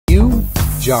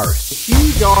Huge arse.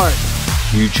 Huge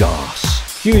arse. Huge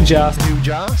arse. Huge ass. Huge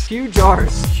arse. Huge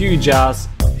arse. Huge ass.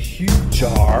 Huge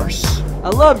arse. I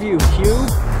love you, Hugh.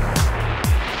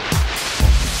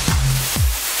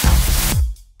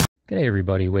 G'day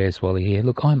everybody, where's Wally here?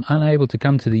 Look, I'm unable to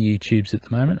come to the YouTubes at the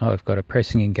moment. I've got a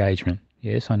pressing engagement.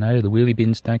 Yes, I know the wheelie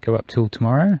bins don't go up till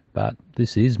tomorrow, but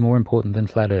this is more important than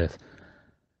flat earth.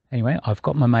 Anyway, I've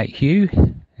got my mate Hugh,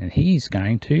 and he's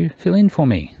going to fill in for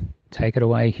me. Take it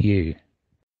away, Hugh.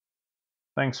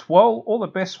 Thanks, Wal. All the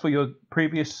best for your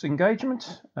previous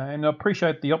engagement, and I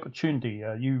appreciate the opportunity.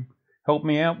 You helped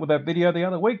me out with that video the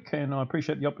other week, and I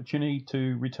appreciate the opportunity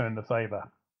to return the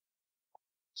favour.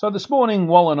 So this morning,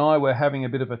 Wal and I were having a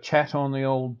bit of a chat on the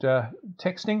old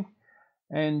texting,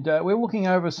 and we're looking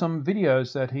over some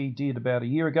videos that he did about a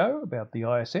year ago about the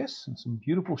ISS, and some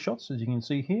beautiful shots, as you can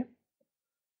see here.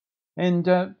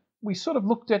 And we sort of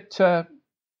looked at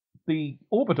the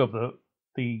orbit of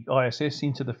the ISS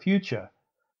into the future.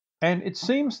 And it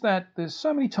seems that there's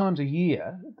so many times a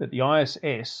year that the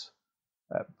ISS,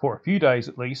 for a few days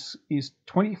at least, is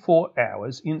 24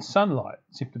 hours in sunlight,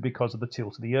 simply because of the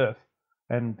tilt of the Earth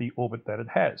and the orbit that it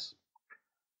has.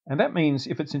 And that means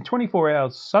if it's in 24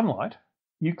 hours sunlight,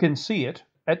 you can see it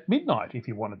at midnight if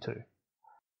you wanted to.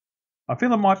 I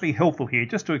feel it might be helpful here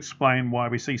just to explain why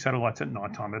we see satellites at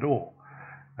night time at all.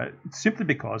 It's simply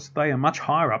because they are much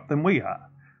higher up than we are.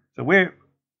 So we're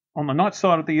on the night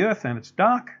side of the Earth and it's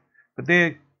dark, but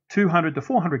they're 200 to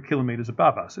 400 kilometres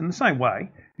above us. In the same way,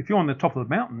 if you're on the top of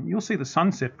the mountain, you'll see the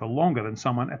sunset for longer than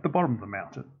someone at the bottom of the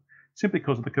mountain, simply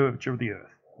because of the curvature of the Earth.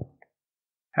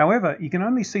 However, you can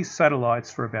only see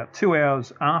satellites for about 2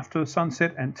 hours after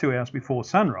sunset and 2 hours before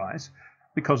sunrise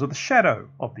because of the shadow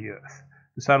of the Earth.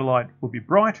 The satellite will be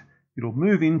bright, it'll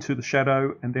move into the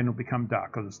shadow, and then it'll become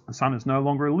dark because the sun is no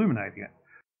longer illuminating it.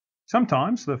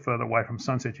 Sometimes, the further away from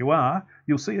sunset you are,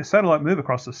 you'll see a satellite move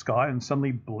across the sky and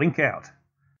suddenly blink out.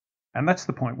 And that's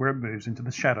the point where it moves into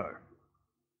the shadow.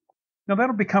 Now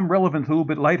that'll become relevant a little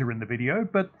bit later in the video,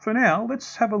 but for now,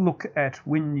 let's have a look at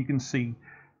when you can see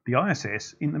the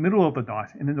ISS in the middle of the night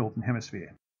in the Northern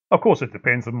Hemisphere. Of course, it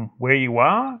depends on where you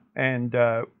are, and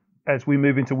as we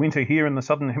move into winter here in the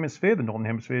Southern Hemisphere, the Northern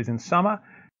Hemisphere is in summer,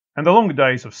 and the longer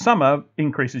days of summer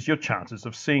increases your chances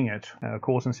of seeing it. Of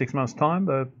course, in 6 months' time,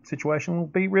 the situation will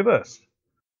be reversed.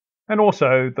 And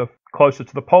also, the closer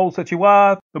to the poles that you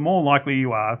are, the more likely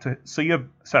you are to see a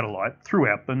satellite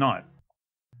throughout the night.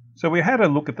 So we had a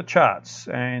look at the charts,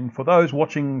 and for those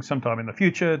watching sometime in the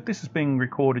future, this is being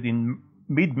recorded in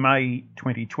mid-May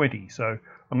 2020, so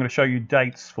I'm going to show you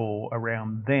dates for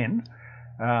around then.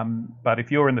 But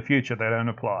if you're in the future, they don't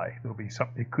apply.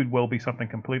 It could well be something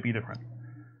completely different.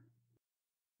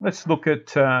 Let's look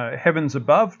at Heavens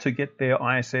Above to get their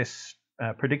ISS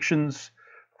predictions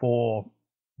for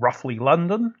roughly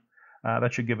London.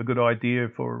 That should give a good idea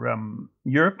for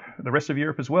Europe, the rest of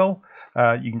Europe as well.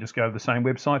 You can just go to the same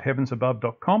website,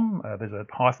 heavensabove.com. There's a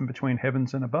hyphen between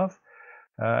heavens and above,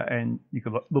 and you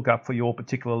can look up for your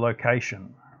particular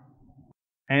location.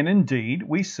 And indeed,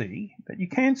 we see that you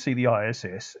can see the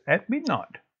ISS at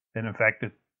midnight, and in fact,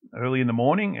 early in the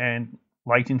morning and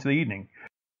late into the evening.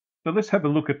 So let's have a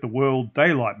look at the world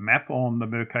daylight map on the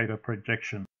Mercator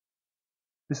projection.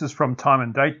 This is from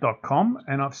timeanddate.com,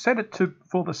 and I've set it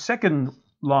for the second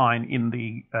line in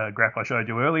the graph I showed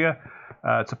you earlier.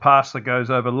 It's a pass that goes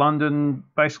over London,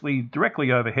 basically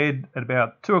directly overhead at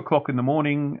about 2 o'clock in the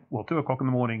morning, well, 2 o'clock in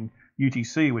the morning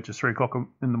UTC, which is 3 o'clock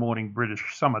in the morning British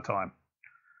summertime.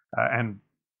 And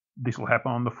this will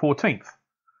happen on the 14th.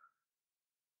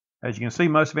 As you can see,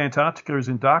 most of Antarctica is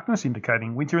in darkness,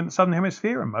 indicating winter in the Southern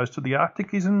Hemisphere, and most of the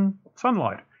Arctic is in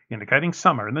sunlight, indicating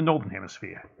summer in the Northern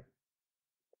Hemisphere.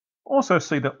 Also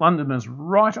see that London is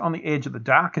right on the edge of the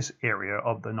darkest area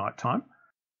of the nighttime,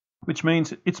 which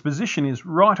means its position is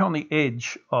right on the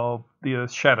edge of the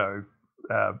Earth's shadow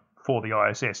for the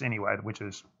ISS anyway, which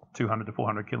is 200 to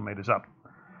 400 kilometres up.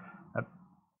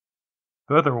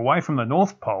 Further away from the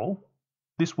North Pole,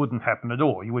 this wouldn't happen at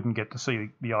all. You wouldn't get to see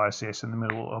the ISS in the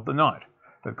middle of the night.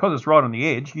 But because it's right on the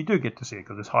edge, you do get to see it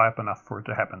because it's high up enough for it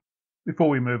to happen. Before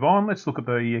we move on, let's look at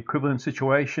the equivalent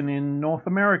situation in North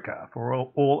America for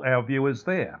all our viewers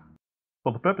there.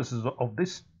 For the purposes of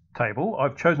this table,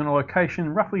 I've chosen a location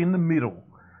roughly in the middle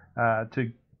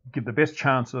to give the best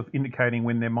chance of indicating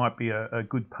when there might be a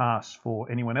good pass for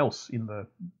anyone else in the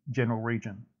general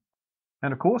region.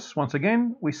 And of course, once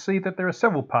again, we see that there are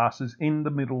several passes in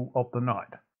the middle of the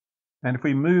night. And if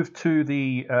we move to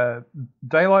the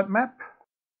daylight map,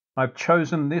 I've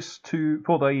chosen this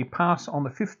for the pass on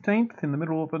the 15th in the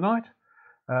middle of the night.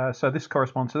 So this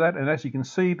corresponds to that. And as you can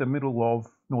see, the middle of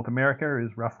North America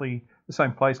is roughly the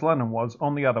same place London was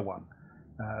on the other one.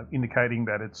 indicating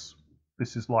that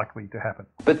this is likely to happen.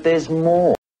 But there's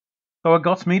more. So it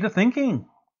got me to thinking.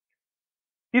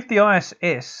 If the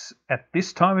ISS at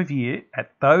this time of year,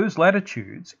 at those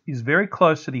latitudes, is very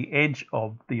close to the edge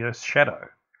of the Earth's shadow,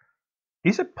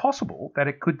 is it possible that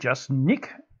it could just nick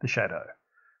the shadow?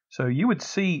 So you would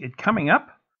see it coming up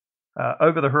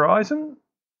over the horizon,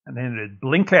 and then it'd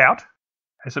blink out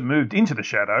as it moved into the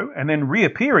shadow, and then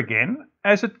reappear again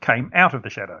as it came out of the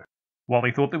shadow.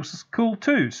 Wally thought this was cool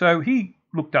too, so he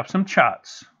looked up some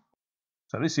charts.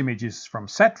 So this image is from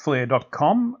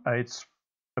satflare.com.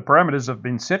 The parameters have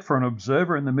been set for an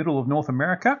observer in the middle of North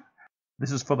America.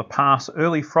 This is for the past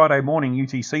early Friday morning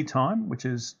UTC time, which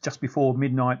is just before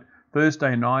midnight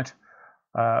Thursday night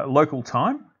local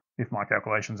time, if my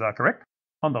calculations are correct.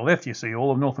 On the left you see all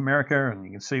of North America, and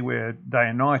you can see where day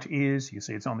and night is. You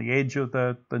see it's on the edge of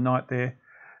the night there,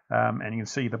 and you can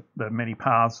see the many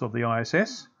paths of the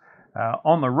ISS.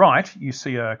 On the right you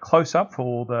see a close-up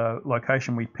for the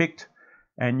location we picked,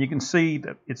 and you can see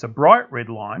that it's a bright red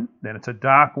line, then it's a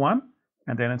dark one,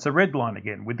 and then it's a red line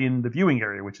again within the viewing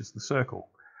area, which is the circle.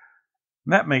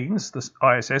 And that means the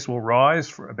ISS will rise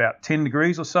for about 10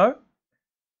 degrees or so,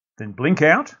 then blink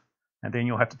out, and then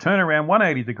you'll have to turn around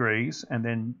 180 degrees, and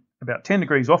then about 10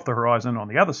 degrees off the horizon on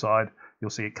the other side, you'll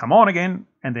see it come on again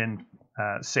and then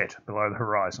set below the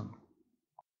horizon.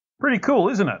 Pretty cool,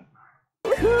 isn't it?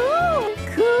 Cool,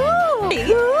 cool,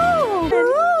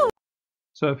 cool.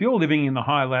 So if you're living in the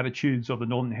higher latitudes of the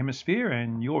Northern Hemisphere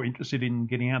and you're interested in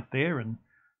getting out there and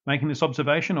making this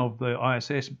observation of the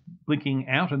ISS blinking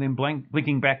out and then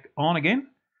blinking back on again,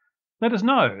 let us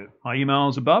know. My email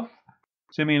is above.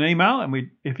 Send me an email, and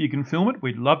if you can film it,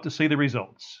 we'd love to see the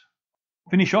results.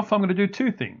 Finish off, I'm going to do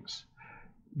two things.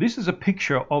 This is a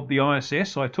picture of the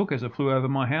ISS I took as I flew over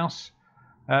my house.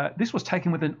 This was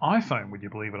taken with an iPhone, would you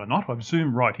believe it or not. I've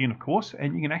zoomed right in, of course,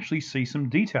 and you can actually see some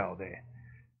detail there,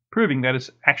 proving that it's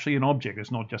actually an object,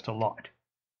 it's not just a light.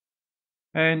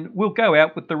 And we'll go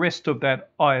out with the rest of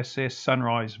that ISS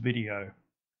sunrise video.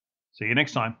 See you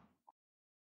next time.